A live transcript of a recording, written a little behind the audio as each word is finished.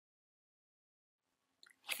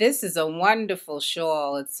This is a wonderful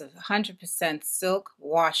shawl. It's 100% silk,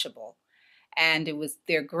 washable, and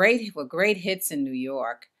were great hits in New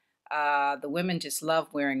York. The women just love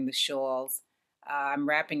wearing the shawls. I'm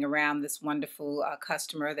wrapping around this wonderful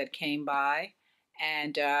customer that came by,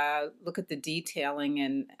 and look at the detailing,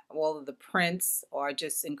 and all of the prints are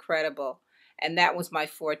just incredible. And that was my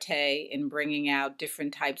forte in bringing out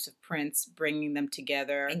different types of prints, bringing them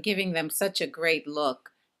together, and giving them such a great look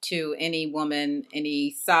to any woman,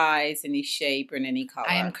 any size, any shape, or in any color.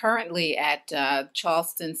 I am currently at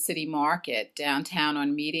Charleston City Market, downtown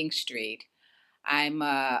on Meeting Street. I'm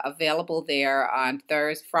available there on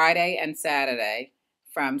Friday and Saturday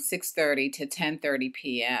from 6:30 to 10:30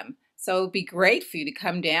 p.m. So it would be great for you to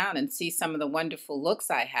come down and see some of the wonderful looks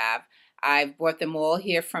I have. I've brought them all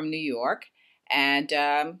here from New York, and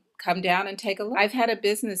come down and take a look. I've had a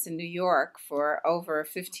business in New York for over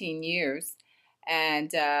 15 years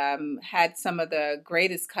and had some of the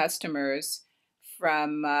greatest customers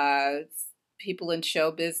from people in show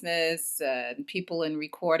business and people in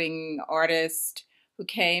recording artists who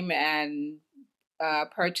came and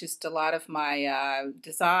purchased a lot of my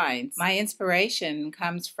designs. My inspiration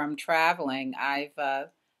comes from traveling. I've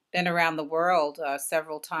been around the world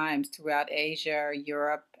several times throughout Asia,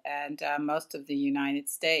 Europe, and most of the United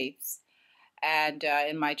States. And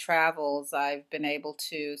in my travels, I've been able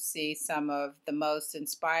to see some of the most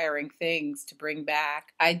inspiring things to bring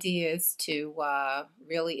back ideas to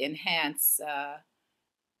really enhance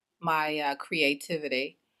my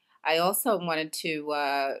creativity. I also wanted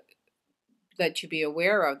to let you be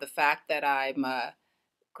aware of the fact that I'm a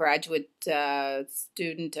graduate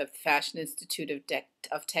student of Fashion Institute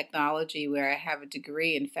of Technology, where I have a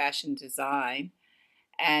degree in fashion design.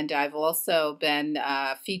 And I've also been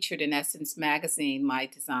featured in Essence Magazine, my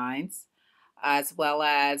designs, as well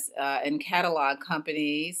as in catalog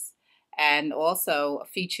companies, and also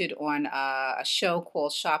featured on a show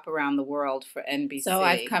called Shop Around the World for NBC. So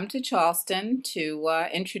I've come to Charleston to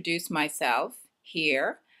introduce myself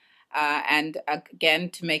here, and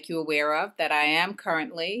again to make you aware of that I am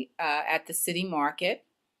currently at the City Market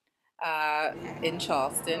in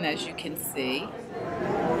Charleston, as you can see.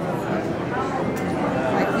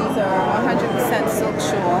 Like these are 100% silk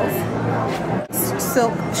shawls.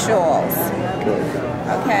 Silk shawls.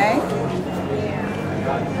 Okay?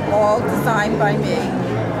 All designed by me.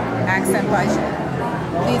 Accent by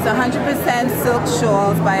Janae. These are 100% silk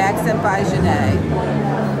shawls by Accent by Janae.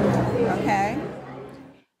 Okay?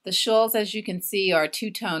 The shawls, as you can see, are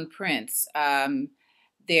two-tone prints.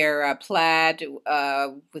 They're plaid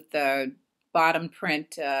with the bottom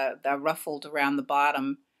print ruffled around the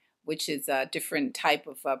bottom, which is a different type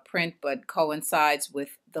of print, but coincides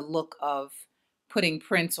with the look of putting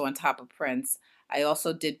prints on top of prints. I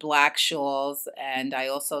also did black shawls, and I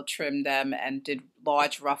also trimmed them and did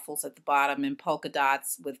large ruffles at the bottom in polka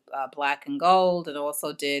dots with black and gold, and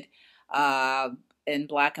also did in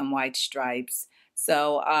black and white stripes.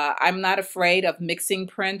 So I'm not afraid of mixing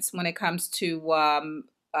prints when it comes to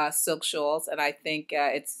silk shawls, and I think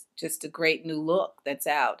it's just a great new look that's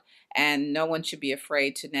out. And no one should be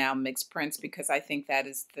afraid to now mix prints, because I think that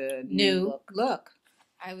is the new look.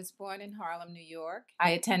 I was born in Harlem, New York.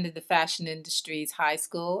 I attended the Fashion Industries High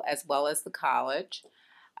School as well as the college,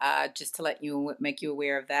 just to make you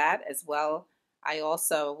aware of that as well. I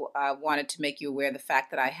also wanted to make you aware of the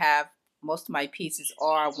fact that most of my pieces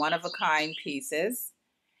are one-of-a-kind pieces,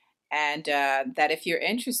 and that if you're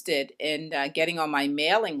interested in getting on my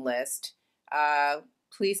mailing list,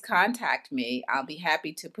 please contact me. I'll be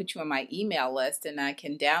happy to put you on my email list, and I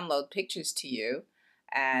can download pictures to you,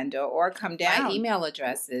 and or come down. My email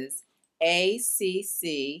address is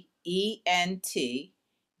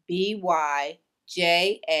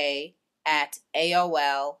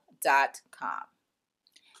accentbyja@aol.com.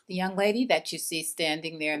 The young lady that you see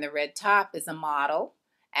standing there in the red top is a model,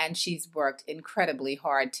 and she's worked incredibly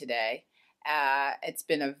hard today. It's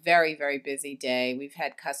been a very, very busy day. We've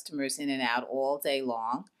had customers in and out all day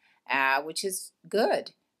long, which is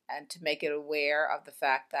good, and to make it aware of the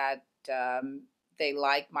fact that they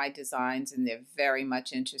like my designs and they're very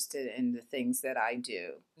much interested in the things that I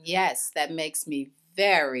do. Yes, that makes me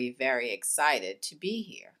very, very excited to be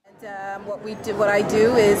here. And what I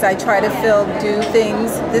do is I try to do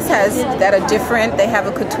things that are different. They have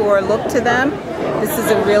a couture look to them. This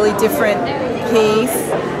is a really different piece.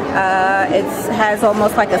 It has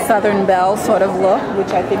almost like a Southern Belle sort of look,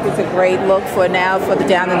 which I think is a great look for the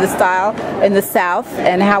down in the style in the South,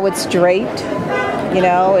 and how it's draped. You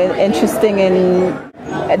know, interesting and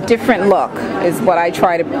a different look is what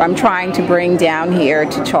I'm trying to bring down here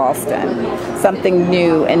to Charleston. Something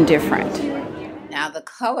new and different. Now the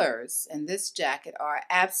colors in this jacket are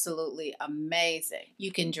absolutely amazing.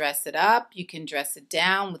 You can dress it up, you can dress it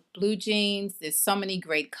down with blue jeans. There's so many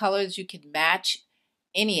great colors you can match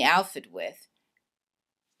any outfit with.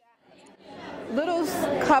 Little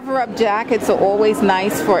cover-up jackets are always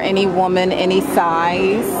nice for any woman, any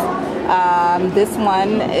size. This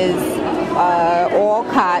one is all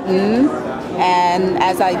cotton, and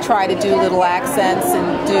as I try to do little accents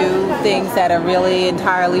and do things that are really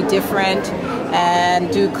entirely different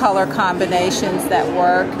and do color combinations that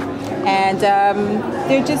work, and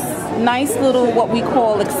they're just nice little what we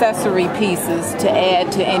call accessory pieces to add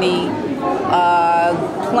to any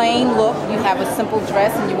plain look. You have a simple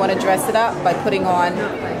dress and you want to dress it up by putting on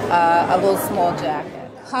a little small jacket.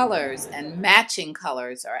 Colors and matching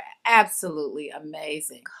colors are absolutely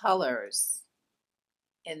amazing. Colors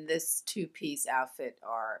in this two-piece outfit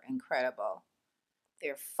are incredible.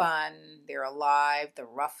 They're fun, they're alive. The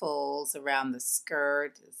ruffles around the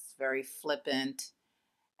skirt is very flippant,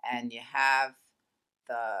 and you have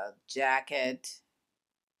the jacket,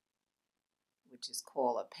 which is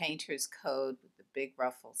called a painter's coat with the big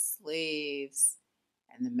ruffle sleeves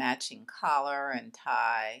and the matching collar and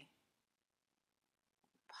tie.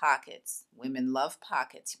 Pockets. Women love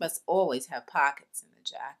pockets. You must always have pockets in the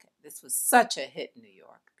jacket. This was such a hit in New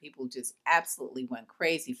York. People just absolutely went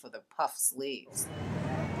crazy for the puff sleeves.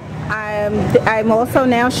 I'm also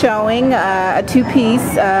now showing a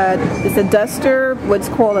two-piece. It's a duster, what's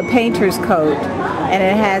called a painter's coat, and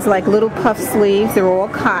it has like little puff sleeves. They're all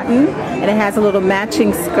cotton, and it has a little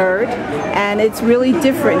matching skirt, and it's really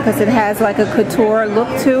different because it has like a couture look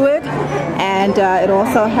to it, and it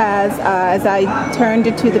also has, as I turned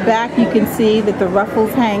it to the back, you can see that the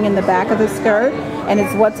ruffles hang in the back of the skirt, and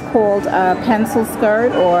it's what's called a pencil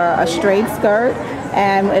skirt or a straight skirt.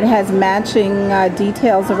 And it has matching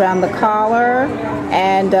details around the collar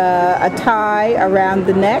and a tie around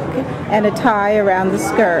the neck and a tie around the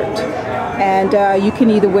skirt. And you can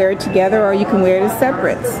either wear it together or you can wear it as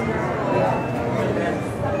separates.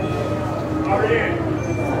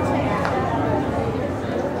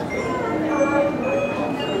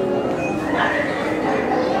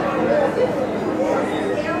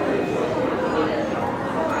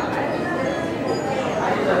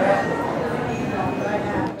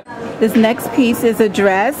 This next piece is a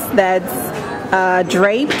dress that's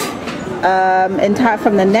draped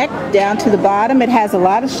from the neck down to the bottom. It has a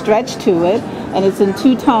lot of stretch to it, and it's in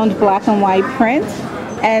two-toned black and white print.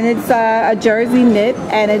 And it's a jersey knit,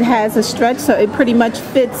 and it has a stretch, so it pretty much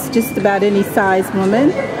fits just about any size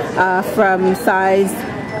woman, from size,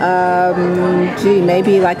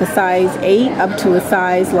 maybe like a size 8 up to a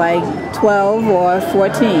size like 12 or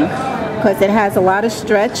 14. Because it has a lot of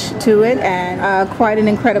stretch to it, and quite an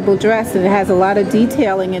incredible dress, and it has a lot of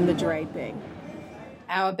detailing in the draping.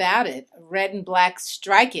 How about it? A red and black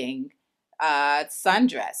striking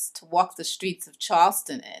sundress to walk the streets of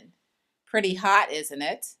Charleston in. Pretty hot, isn't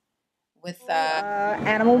it? With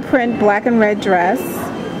animal print black and red dress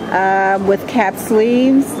with cap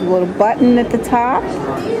sleeves, a little button at the top.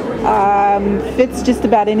 Fits just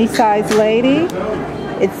about any size lady.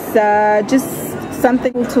 It's just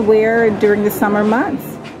something to wear during the summer months.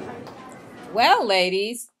 Well,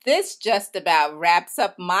 ladies, this just about wraps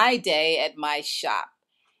up my day at my shop.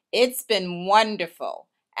 It's been wonderful,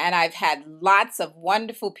 and I've had lots of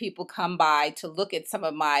wonderful people come by to look at some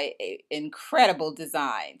of my incredible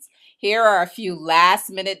designs. Here are a few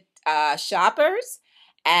last-minute shoppers,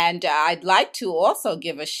 and I'd like to also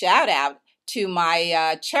give a shout out to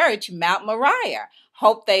my church, Mount Moriah.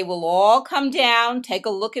 Hope they will all come down, take a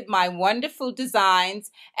look at my wonderful designs,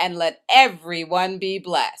 and let everyone be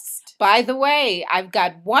blessed. By the way, I've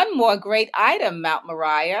got one more great item, Mount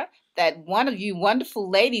Moriah, that one of you wonderful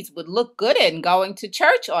ladies would look good in going to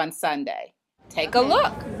church on Sunday. Take a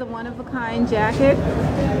look. This is a one-of-a-kind jacket,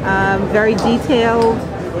 very detailed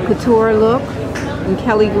couture look in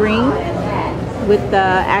Kelly green with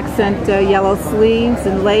accent yellow sleeves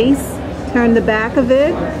and lace. Turn the back of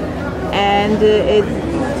it, and it's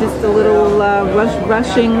just a little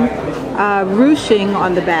ruching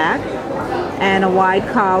on the back and a wide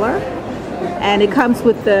collar, and it comes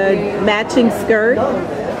with the matching skirt.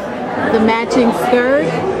 The matching skirt,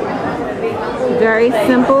 very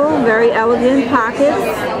simple, very elegant pockets,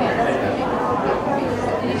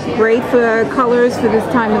 great for colors for this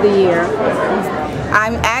time of the year.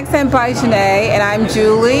 I'm Accent by Janae, and I'm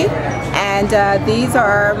Julie, and these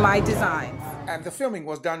are my designs. And the filming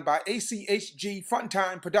was done by ACHG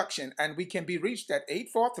Funtime Production, and we can be reached at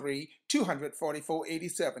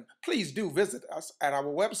 843-200-4487. Please do visit us at our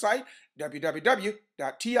website, www.tifm.ws,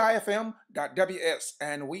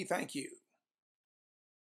 and we thank you.